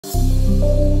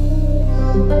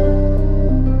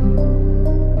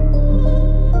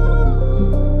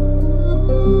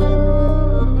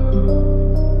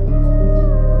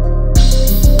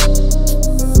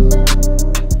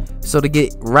So to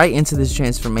get right into this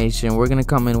transformation, we're going to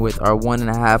come in with our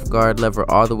 1.5 guard lever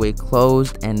all the way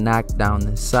closed and knock down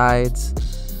the sides.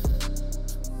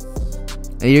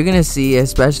 And you're going to see,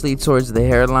 especially towards the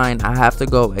hairline, I have to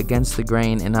go against the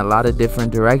grain in a lot of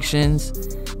different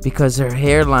directions because her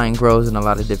hairline grows in a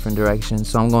lot of different directions.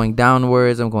 So I'm going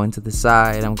downwards, I'm going to the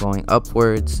side, I'm going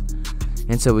upwards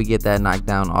until we get that knocked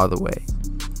down all the way.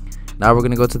 Now we're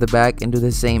going to go to the back and do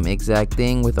the same exact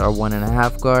thing with our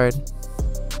 1.5 guard.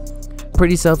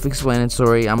 Pretty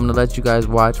self-explanatory. I'm gonna let you guys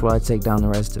watch while I take down the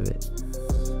rest of it.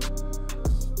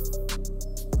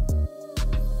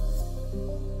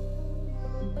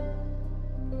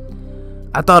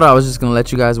 I thought I was just gonna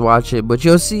let you guys watch it, but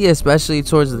you'll see, especially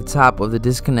towards the top of the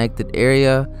disconnected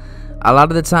area, a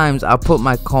lot of the times I'll put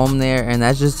my comb there, and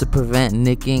that's just to prevent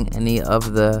nicking any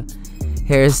of the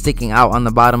hairs sticking out on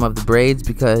the bottom of the braids,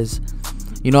 because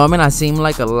you know, it may not seem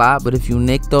like a lot, but if you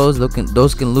nick those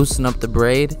can loosen up the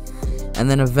braid. And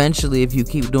then eventually, if you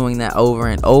keep doing that over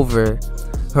and over,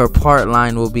 her part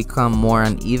line will become more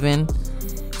uneven.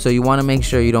 So you want to make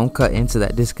sure you don't cut into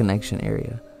that disconnection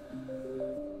area.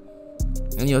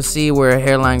 And you'll see where her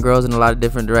hairline grows in a lot of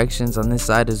different directions on this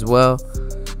side as well.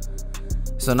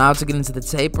 So now to get into the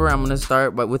taper, I'm going to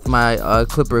start with my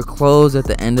clipper closed at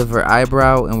the end of her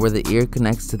eyebrow and where the ear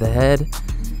connects to the head.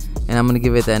 And I'm going to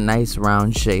give it that nice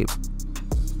round shape.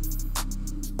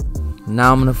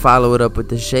 Now I'm going to follow it up with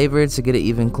the shaver to get it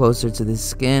even closer to the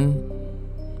skin.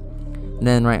 And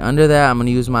then right under that, I'm going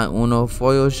to use my Uno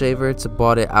foil shaver to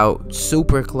butt it out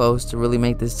super close to really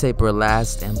make this taper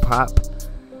last and pop.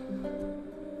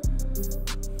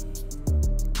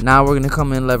 Now we're going to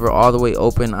come in lever all the way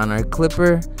open on our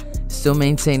clipper, still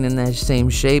maintaining that same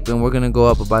shape, and we're going to go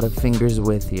up about a finger's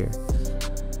width here.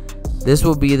 This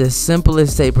will be the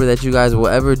simplest taper that you guys will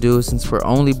ever do since we're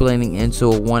only blending into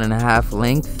a 1.5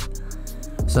 length.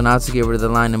 So now to get rid of the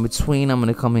line in between, I'm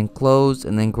going to come in closed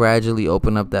and then gradually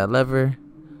open up that lever.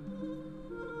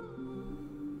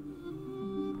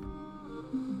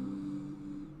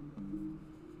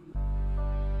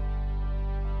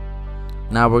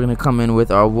 Now we're going to come in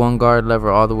with our 1 guard lever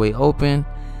all the way open.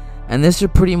 And this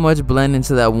should pretty much blend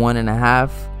into that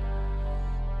 1.5.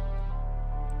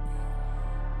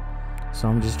 So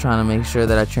I'm just trying to make sure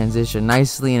that I transition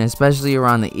nicely, and especially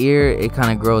around the ear, it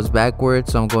kind of grows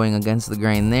backwards, so I'm going against the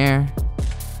grain there.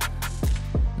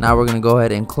 Now we're going to go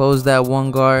ahead and close that 1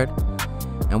 guard,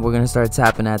 and we're going to start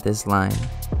tapping at this line.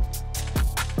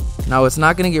 Now it's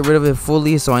not going to get rid of it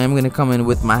fully, so I am going to come in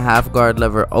with my 1/2 guard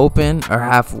lever open or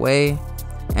halfway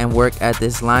and work at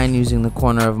this line using the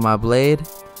corner of my blade.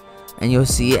 And you'll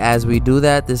see as we do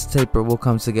that, this taper will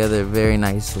come together very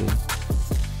nicely.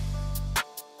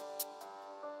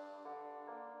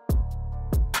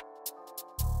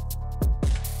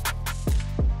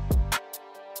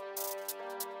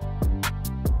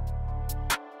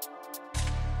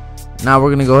 Now we're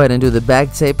going to go ahead and do the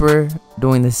back taper,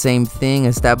 doing the same thing,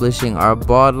 establishing our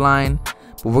bald line.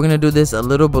 But we're going to do this a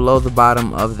little below the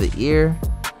bottom of the ear.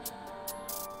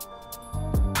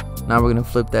 Now we're going to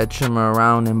flip that trimmer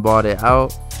around and bald it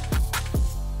out.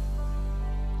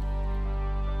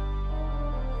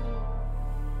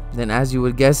 Then as you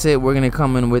would guess it, we're going to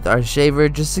come in with our shaver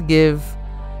just to give,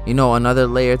 you know, another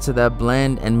layer to that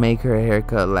blend and make her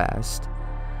haircut last.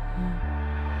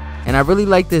 And I really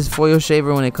like this foil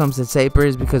shaver when it comes to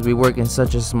tapers because we work in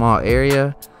such a small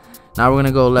area. Now we're going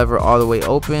to go lever all the way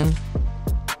open,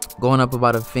 going up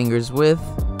about a finger's width.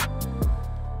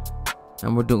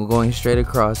 And we're going straight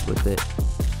across with it.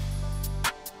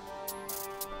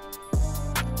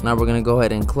 Now we're going to go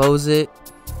ahead and close it.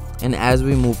 And as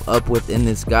we move up within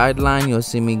this guideline, you'll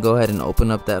see me go ahead and open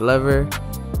up that lever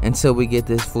until we get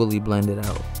this fully blended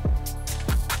out.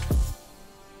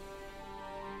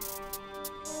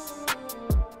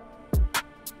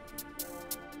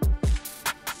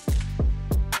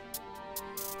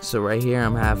 So right here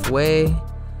I'm halfway,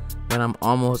 then I'm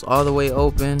almost all the way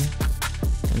open,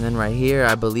 and then right here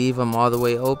I believe I'm all the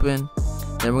way open.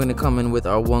 Then we're going to come in with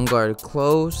our 1 guard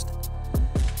closed,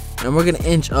 and we're going to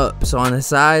inch up. So on the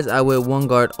sides I went 1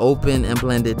 guard open and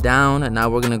blend it down, and now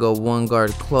we're going to go 1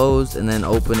 guard closed and then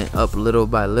open it up little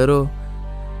by little.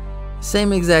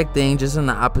 Same exact thing, just in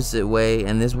the opposite way,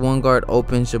 and this 1 guard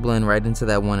open should blend right into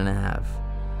that 1.5.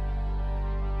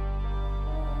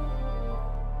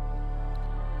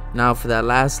 Now for that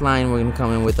last line, we're going to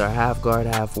come in with our 1/2 guard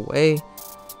halfway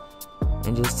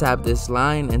and just tap this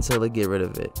line until I get rid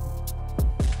of it.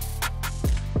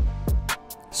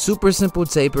 Super simple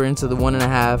taper into the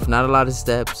 1.5. Not a lot of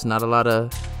steps, not a lot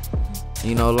of,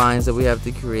 you know, lines that we have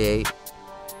to create.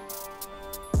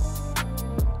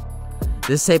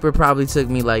 This taper probably took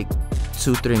me like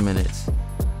 2-3 minutes.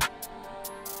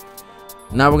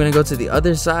 Now we're gonna go to the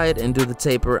other side and do the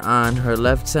taper on her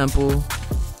left temple.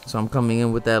 So I'm coming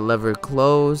in with that lever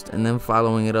closed and then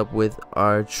following it up with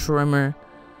our trimmer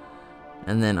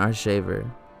and then our shaver.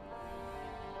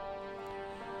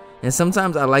 And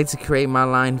sometimes I like to create my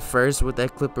line first with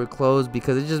that clipper closed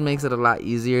because it just makes it a lot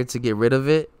easier to get rid of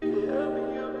it.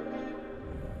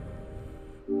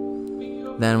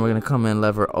 Then we're gonna come in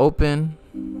lever open.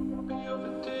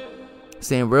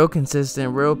 Staying real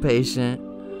consistent, real patient.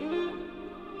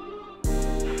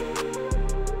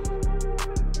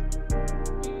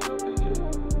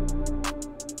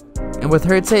 And with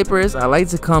her tapers, I like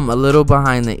to come a little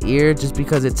behind the ear just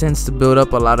because it tends to build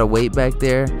up a lot of weight back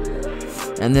there.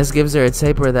 And this gives her a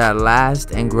taper that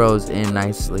lasts and grows in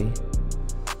nicely.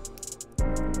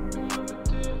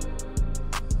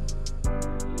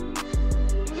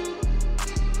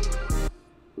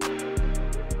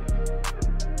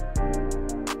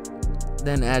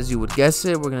 Then, as you would guess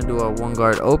it, we're gonna do our 1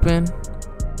 guard open,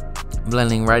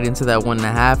 blending right into that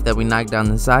 1.5 that we knocked down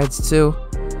the sides to.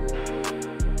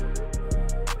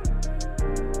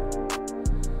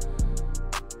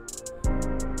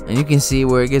 And you can see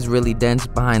where it gets really dense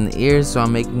behind the ears, so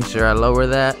I'm making sure I lower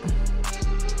that.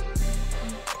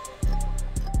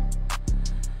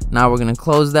 Now we're gonna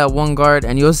close that 1 guard,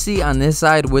 and you'll see on this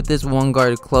side with this 1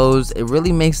 guard closed, it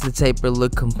really makes the taper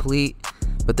look complete.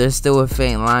 But there's still a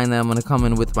faint line that I'm going to come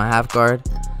in with my 1/2 guard.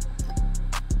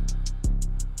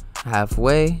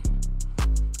 Halfway.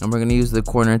 And we're going to use the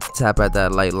corner to tap at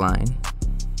that light line.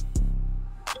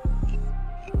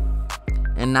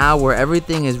 And now where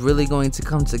everything is really going to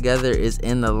come together is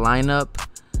in the lineup.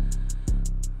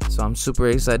 So I'm super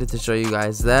excited to show you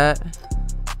guys that.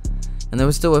 And there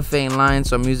was still a faint line,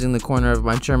 so I'm using the corner of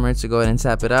my trimmer to go ahead and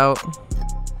tap it out.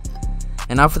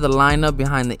 And now for the lineup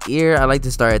behind the ear, I like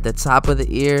to start at the top of the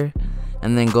ear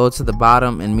and then go to the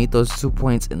bottom and meet those 2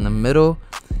 points in the middle.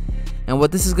 And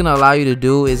what this is going to allow you to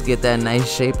do is get that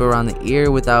nice shape around the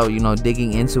ear without, you know,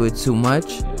 digging into it too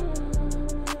much.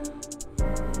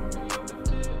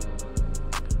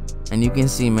 And you can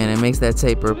see, man, it makes that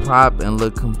taper pop and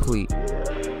look complete.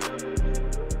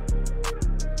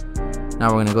 Now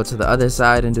we're going to go to the other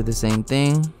side and do the same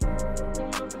thing.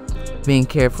 Being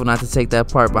careful not to take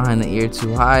that part behind the ear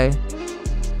too high.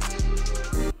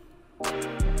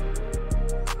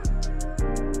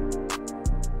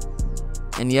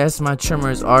 And yes, my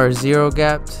trimmers are 0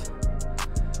 gapped,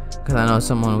 because I know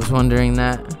someone was wondering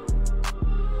that.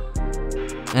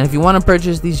 And if you want to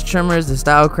purchase these trimmers, the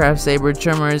Stylecraft Saber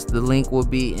trimmers, the link will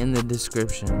be in the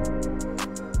description.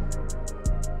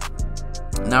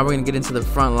 Now we're going to get into the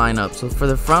front lineup. So for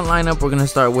the front lineup, we're going to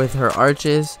start with her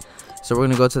arches. So we're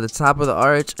going to go to the top of the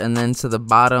arch and then to the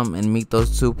bottom and meet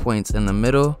those 2 points in the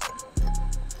middle.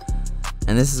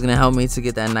 And this is going to help me to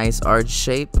get that nice arch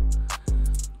shape.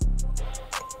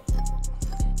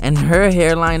 And her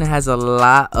hairline has a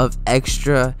lot of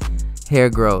extra hair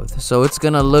growth. So it's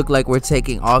going to look like we're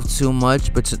taking off too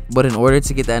much. But in order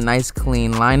to get that nice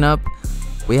clean lineup,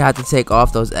 we have to take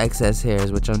off those excess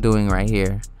hairs, which I'm doing right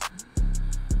here.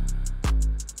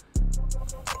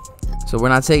 So we're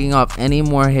not taking off any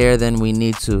more hair than we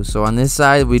need to. So on this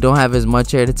side, we don't have as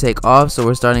much hair to take off. So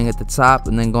we're starting at the top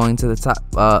and then going to the top,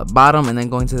 bottom, and then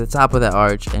going to the top of that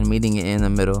arch and meeting it in the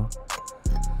middle.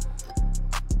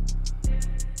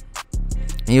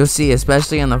 And you'll see,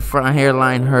 especially on the front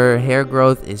hairline, her hair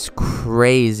growth is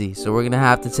crazy. So we're going to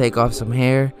have to take off some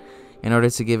hair in order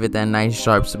to give it that nice,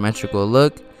 sharp, symmetrical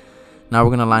look. Now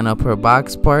we're going to line up her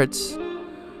box parts,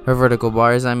 her vertical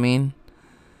bars, I mean.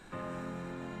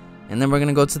 And then we're going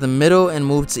to go to the middle and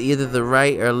move to either the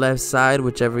right or left side,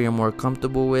 whichever you're more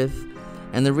comfortable with.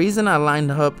 And the reason I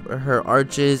lined up her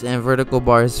arches and vertical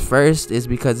bars first is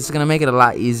because it's going to make it a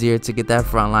lot easier to get that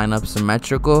front line up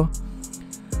symmetrical.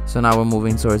 So now we're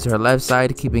moving towards her left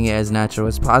side, keeping it as natural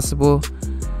as possible.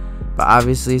 But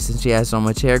obviously, since she has so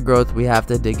much hair growth, we have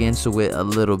to dig into it a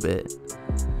little bit.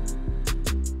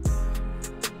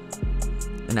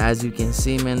 And as you can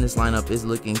see, man, this lineup is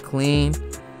looking clean.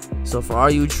 So for all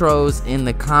you trolls in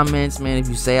the comments, man, if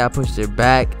you say I pushed her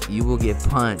back, you will get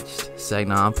punched. It's like,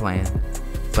 nah, I'm playing.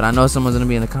 But I know someone's gonna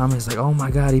be in the comments like, oh my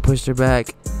god, he pushed her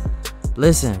back.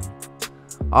 Listen,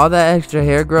 all that extra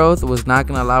hair growth was not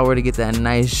gonna allow her to get that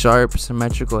nice, sharp,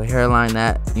 symmetrical hairline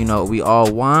that, you know, we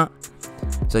all want.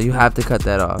 So you have to cut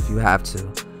that off. You have to.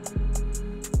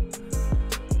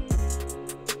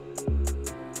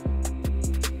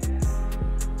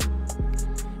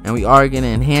 And we are gonna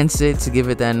enhance it to give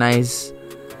it that nice,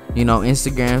 you know,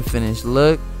 Instagram finished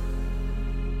look.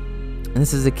 And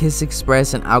this is a Kiss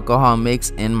Express and alcohol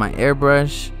mix in my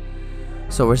airbrush.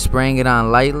 So we're spraying it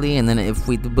on lightly, and then if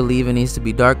we believe it needs to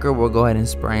be darker, we'll go ahead and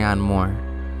spray on more.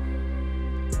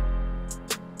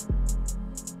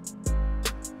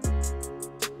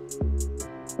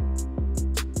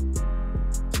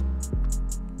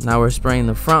 Now we're spraying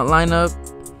the front lineup,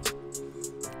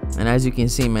 and as you can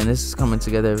see, man, this is coming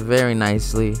together very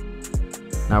nicely.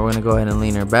 Now we're gonna go ahead and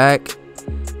lean her back,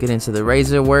 get into the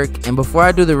razor work. And before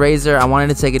I do the razor, I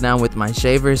wanted to take it down with my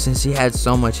shaver since she had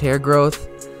so much hair growth,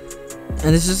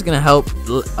 and this is just gonna help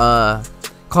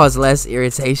cause less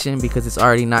irritation because it's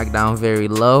already knocked down very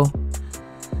low.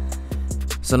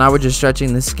 So now we're just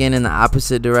stretching the skin in the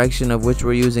opposite direction of which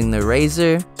we're using the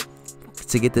razor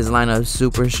to get this lineup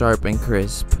super sharp and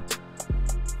crisp.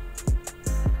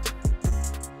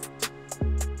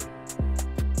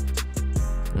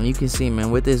 And you can see,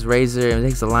 man, with this razor, it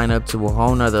takes the lineup to a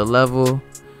whole nother level.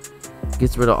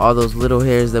 Gets rid of all those little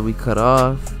hairs that we cut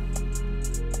off.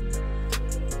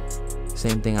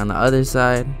 Same thing on the other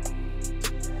side.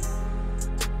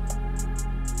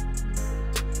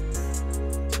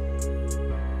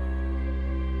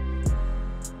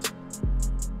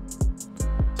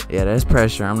 Yeah, that's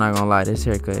pressure. I'm not gonna lie, this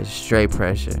haircut is straight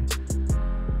pressure.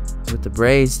 With the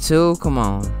braids too, come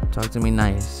on, talk to me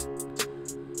nice.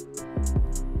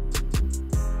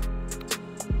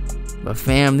 But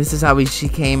fam, this is how she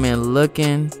came in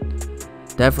looking.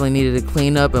 Definitely needed a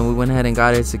cleanup, and we went ahead and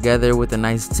got it together with a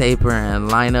nice taper and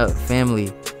lineup.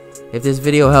 Family, if this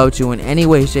video helped you in any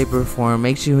way, shape, or form,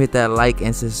 make sure you hit that like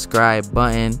and subscribe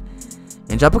button.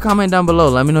 And drop a comment down below.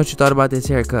 Let me know what you thought about this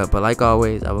haircut. But like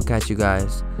always, I will catch you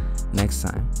guys next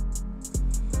time.